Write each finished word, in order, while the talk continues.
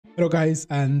Hello guys,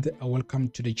 and welcome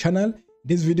to the channel. In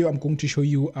this video I'm going to show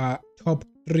you top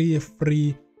 3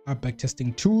 free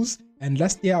backtesting tools. And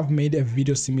last year I've made a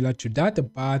video similar to that,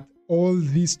 but all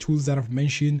these tools that I've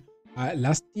mentioned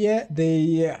last year,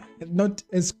 they are not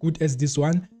as good as this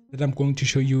one that I'm going to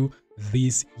show you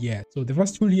this year. So the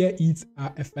first tool here is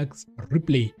FX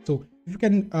Replay. So if you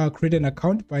can create an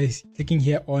account by clicking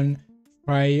here on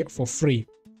try for free.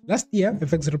 Last year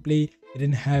FX Replay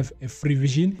didn't have a free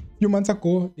version. A few months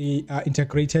ago they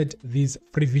integrated this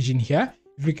free version here.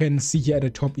 If you can see here at the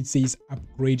top, it says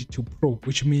upgrade to pro,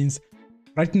 which means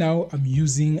right now I'm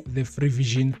using the free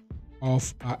version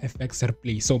of FX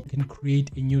Replay. So you can create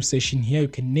a new session here. You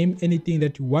can name anything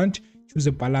that you want, choose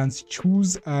a balance,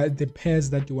 choose the pairs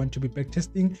that you want to be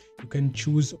backtesting. You can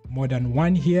choose more than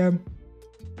one here,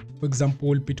 for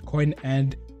example Bitcoin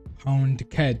and pound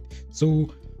CAD. So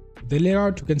the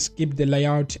layout, you can skip the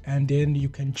layout, and then you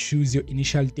can choose your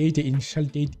initial date. The initial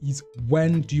date is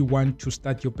when do you want to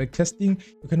start your backtesting.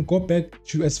 You can go back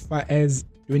to as far as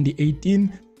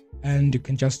 2018, and you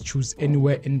can just choose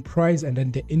anywhere in price, and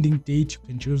then the ending date you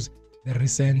can choose the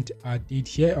recent date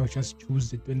here. I'll just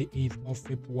choose the 28th of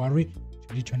February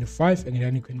 2025, and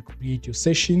then you can create your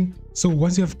session. So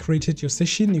once you have created your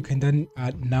session, you can then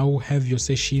now have your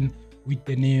session with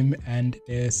the name and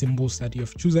the symbols that you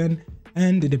have chosen,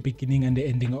 and the beginning and the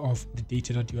ending of the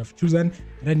data that you have chosen.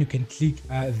 And then you can click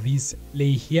this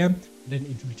play here, and then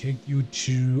it will take you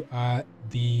to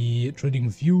the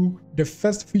TradingView. The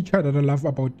first feature that I love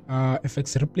about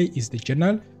FX Replay is the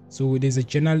journal. So there's a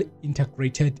journal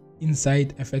integrated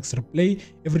inside FX Replay.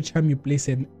 Every time you place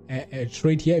a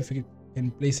trade here, if you can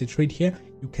place a trade here,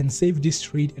 you can save this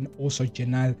trade and also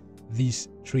journal this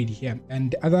trade here.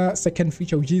 And the other second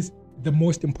feature, which is the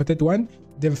most important one,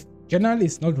 the journal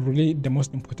is not really the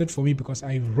most important for me because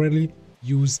I rarely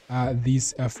use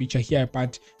this feature here,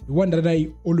 but the one that I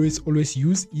always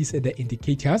use is the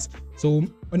indicators. So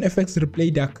on FX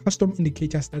Replay, there are custom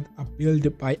indicators that are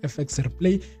built by FX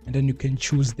Replay, and then you can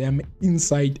choose them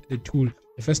inside the tool.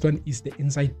 The first one is the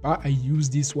inside bar. I use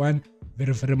this one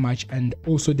very much, and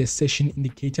also the session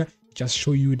indicator, just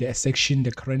show you the section,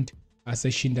 the current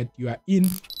session that you are in.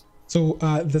 So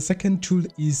the second tool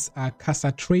is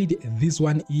Casa Trade. This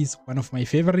one is one of my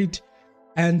favorite,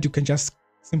 and you can just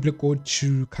simply go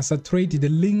to Casa Trade. The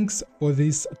links for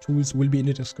these tools will be in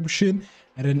the description,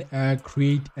 and then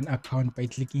create an account by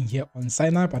clicking here on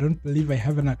sign up. I don't believe I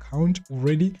have an account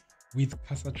already with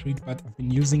Casa Trade, but I've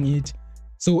been using it.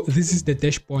 So this is the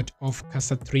dashboard of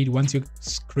Casa Trade. Once you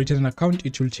created an account,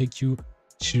 it will take you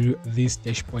to this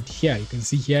dashboard here. You can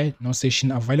see here, no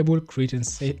session available. Create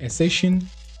a session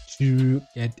to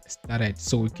get started.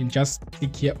 So you can just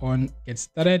click here on get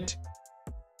started,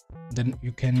 then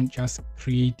you can just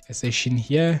create a session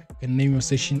here. You can name your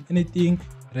session anything,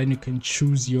 then you can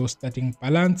choose your starting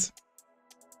balance,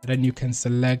 then you can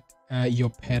select your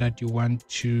pair that you want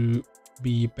to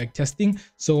be backtesting.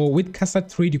 So with Casa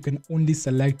Trade, you can only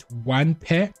select one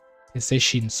pair per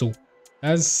session, so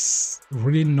that's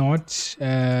really not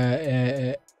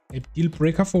a deal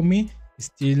breaker for me.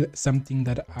 Still something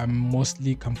that I'm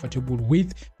mostly comfortable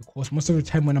with, because most of the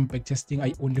time when I'm backtesting,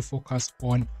 I only focus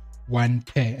on one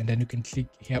pair. And then you can click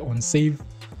here on save,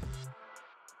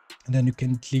 and then you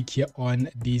can click here on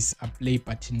this play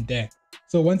button there.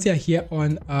 So once you're here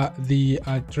on the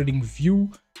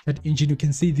TradingView chat engine, you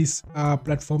can see this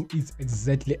platform is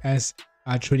exactly as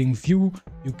TradingView.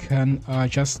 You can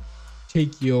just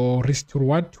take your risk to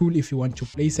reward tool if you want to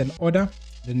place an order.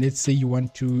 Then let's say you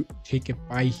want to take a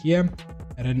buy here,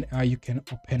 and then you can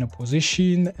open a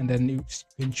position, and then you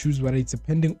can choose whether it's a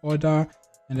pending order,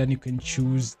 and then you can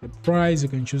choose the price. You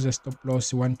can choose a stop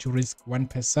loss. You want to risk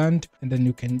 1%, and then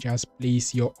you can just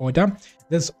place your order.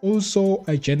 There's also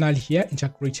a journal here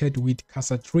integrated with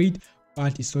Casa Trade,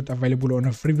 but it's not available on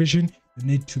a free version. You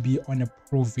need to be on a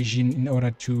pro version in order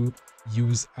to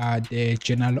use the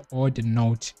journal or the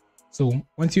note. So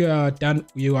once you are done,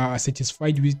 you are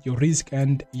satisfied with your risk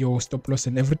and your stop loss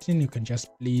and everything, you can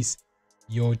just place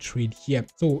your trade here.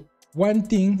 So one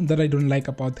thing that I don't like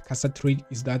about Casa Trade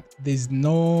is that there's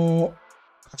no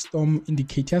custom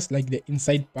indicators like the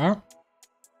inside bar.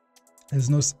 There's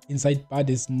no inside bar,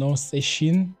 there's no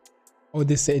session, or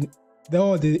there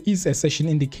is a session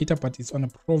indicator, but it's on a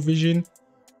provision,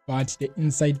 but the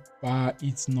inside bar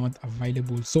is not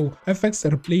available. So FX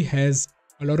Replay has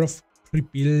a lot of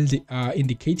pre-built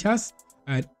indicators.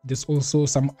 There's also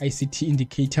some ICT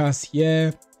indicators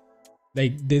here.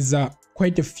 Like there's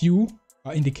quite a few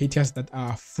indicators that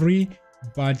are free,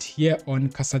 but here on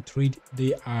Casa Trade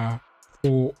they are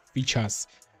pro features.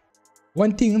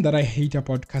 One thing that I hate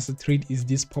about Casa Trade is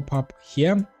this pop-up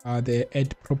here, the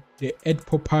ad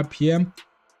pop-up here.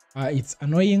 It's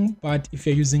annoying, but if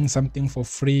you're using something for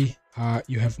free,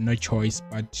 you have no choice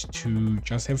but to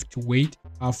just have to wait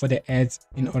for the ads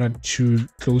in order to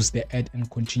close the ad and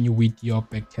continue with your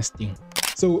backtesting.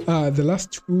 So the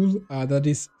last tool that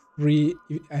is free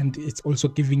and it's also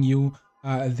giving you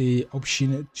the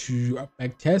option to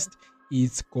backtest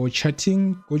is Go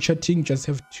Chatting. Go Chatting, just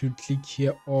have to click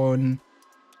here on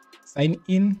sign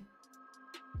in,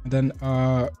 and then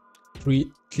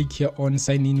click here on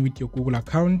sign in with your Google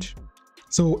account.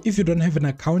 So if you don't have an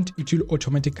account, it will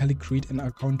automatically create an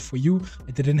account for you.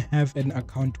 I didn't have an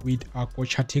account with Go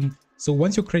Chatting. So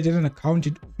once you created an account,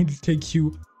 it will take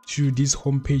you to this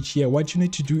homepage here. What you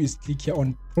need to do is click here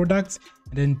on products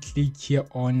and then click here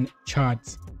on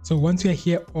charts. So once you are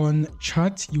here on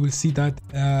charts, you will see that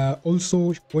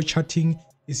also Go Chatting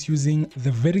is using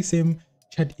the very same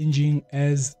chat engine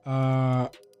as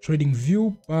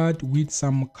TradingView, but with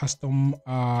some custom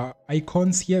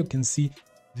icons here. You can see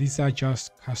these are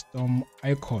just custom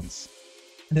icons.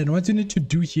 And then what you need to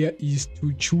do here is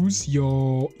to choose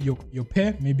your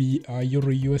pair, maybe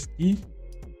Euro USD.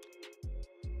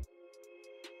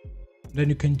 Then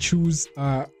you can choose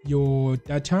your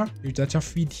data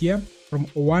feed here from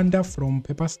Owanda, from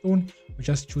Pepperstone. We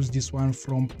just choose this one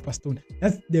from Pepperstone.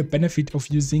 That's the benefit of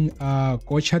using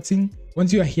Go Chatting.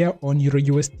 Once you are here on Euro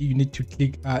USD, you need to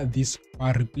click this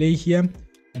replay here,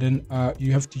 and then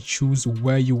you have to choose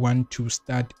where you want to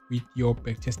start with your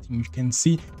backtesting. You can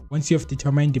see once you have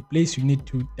determined the place, you need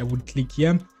to double click here,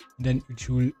 and then it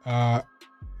will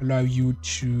allow you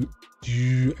to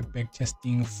do a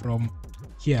backtesting from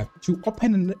here. To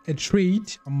open a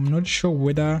trade, I'm not sure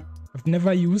whether, I've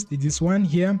never used this one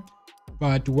here,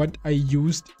 but what I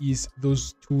used is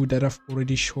those two that I've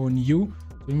already shown you.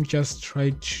 So let me just try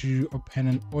to open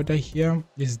an order here.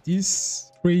 There's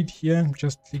this trade here,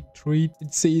 just click trade.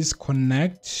 It says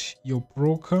connect your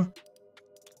broker.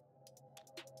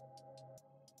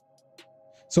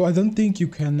 So I don't think you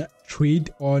can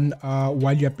trade on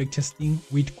while you're backtesting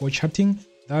with Go Chatting.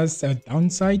 That's a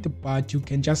downside, but you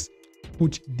can just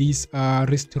put this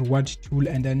risk reward tool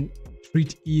and then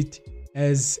treat it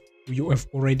as you have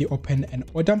already opened an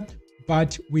order.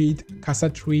 But with Casa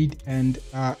Trade and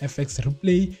FX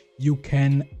Replay, you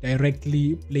can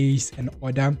directly place an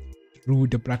order through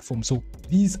the platform. So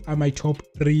these are my top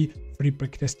 3 free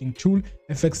backtesting tool: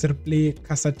 FX Replay,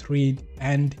 Casa Trade,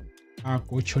 and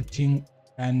Go Chatting,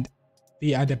 and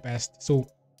they are the best. So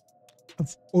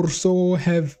I've also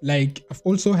have like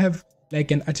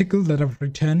an article that I've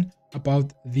written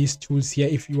about these tools here.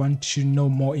 If you want to know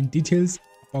more in details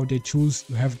about the tools,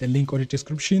 you have the link on the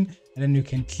description, and then you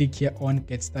can click here on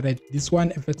get started. This one,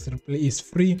 FX Replay, is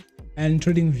free, and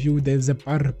TradingView, there's a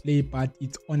bar replay, but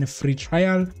it's on a free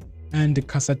trial. And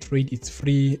Casa Trade, it's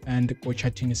free, and Go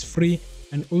Chatting is free.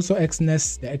 And also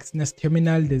XNES, the XNES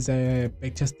terminal, there's a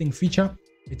backtesting feature.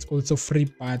 It's also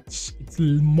free, but it's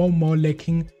more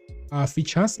lacking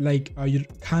features, like you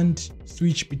can't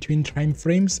switch between time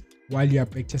frames while you are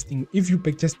backtesting. If you're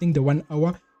backtesting the 1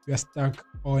 hour, you are stuck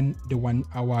on the 1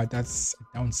 hour. That's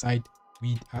a downside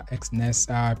with XNES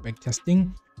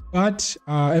backtesting. But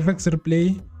FX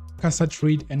Replay, Casa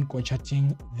Trade, and Go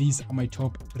Chatting, these are my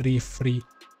top 3 free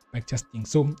backtesting.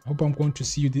 So I hope I'm going to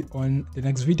see you on the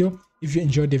next video. If you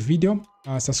enjoyed the video,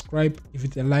 subscribe, give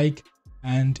it a like,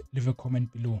 and leave a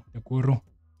comment below. The Guru,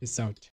 peace out.